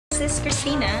this is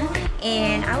Cristina,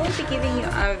 and I will be giving you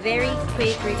a very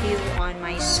quick review on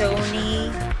my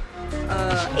Sony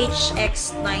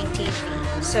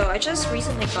Dsc-Hx90V. So I just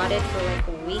recently got it for like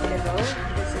a week ago.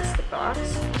 This is the box.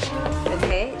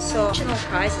 Okay, so original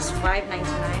price is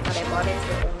 $5.99, but I bought it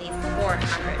for only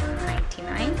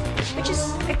 $499, which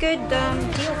is a good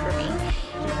deal for me.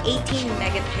 18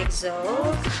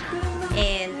 megapixel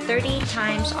and 30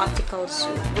 times optical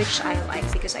zoom, which I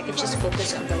like because I could just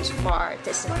focus on those far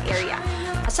distant area.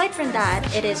 Aside from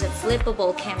that, it is a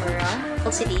flippable camera.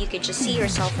 LCD, you can just see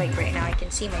yourself. Like right now, I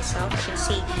can see myself. I can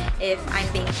see if I'm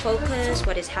being focused,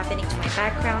 what is happening to my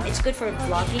background. It's good for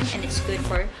vlogging and it's good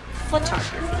for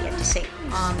photography, I have to say.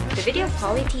 The video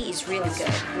quality is really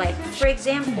good. Like for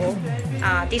example,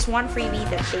 this one freebie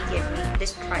that they give me,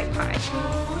 this tripod.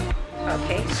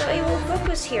 Okay, so it will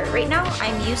focus here. Right now,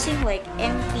 I'm using like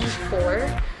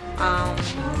MP4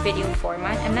 video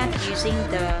format. I'm not using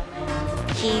the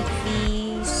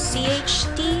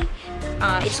AVCHD.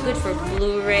 It's good for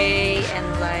Blu-ray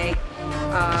and like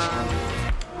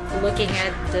looking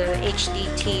at the HD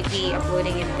TV,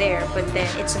 uploading it there, but then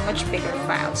it's a much bigger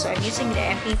file. So I'm using the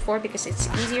MP4 because it's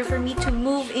easier for me to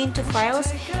move into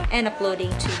files and uploading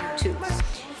to YouTube.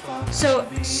 So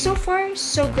far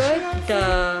so good.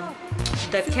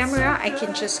 The camera, I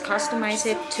can just customize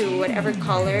it to whatever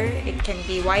color. It can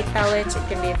be white palettes, it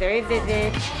can be very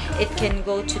vivid, it can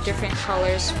go to different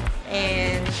colors,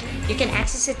 and you can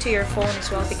access it to your phone as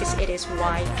well because it is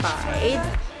Wi-Fi.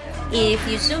 If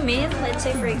you zoom in, let's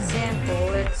say for example,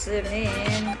 let's zoom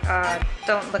in,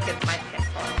 don't look at my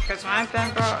pimple, because my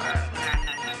pimple,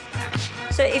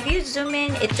 So if you zoom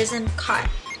in, it doesn't cut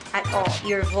at all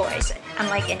your voice,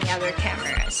 unlike any other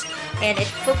cameras, and it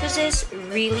focuses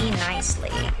really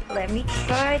nicely. Let me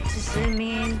try to zoom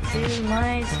in to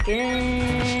my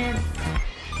skin.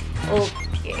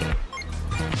 Okay.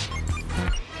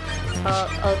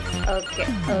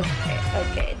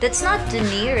 Okay. That's not the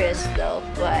nearest though,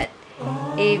 but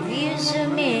if you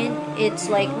zoom in, it's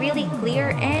like really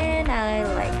clear and I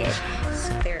like it.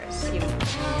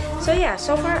 So yeah,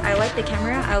 so far I like the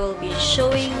camera. I will be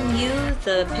showing you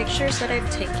the pictures that I've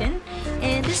taken,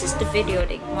 and this is the video,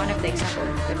 one of the examples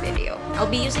of the video. I'll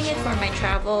be using it for my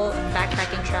travel,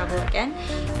 backpacking travel again,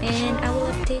 and I will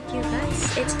update you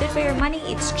guys. It's good for your money,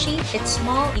 it's cheap, it's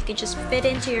small, you can just fit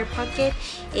into your pocket.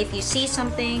 If you see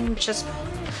something, just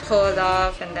pull it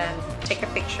off and then take a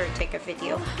picture, take a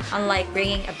video, unlike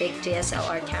bringing a big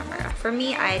DSLR camera. For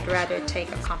me, I'd rather take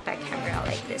a compact camera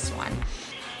like this one.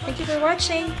 Thank you for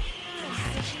watching.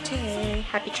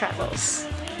 Happy travels.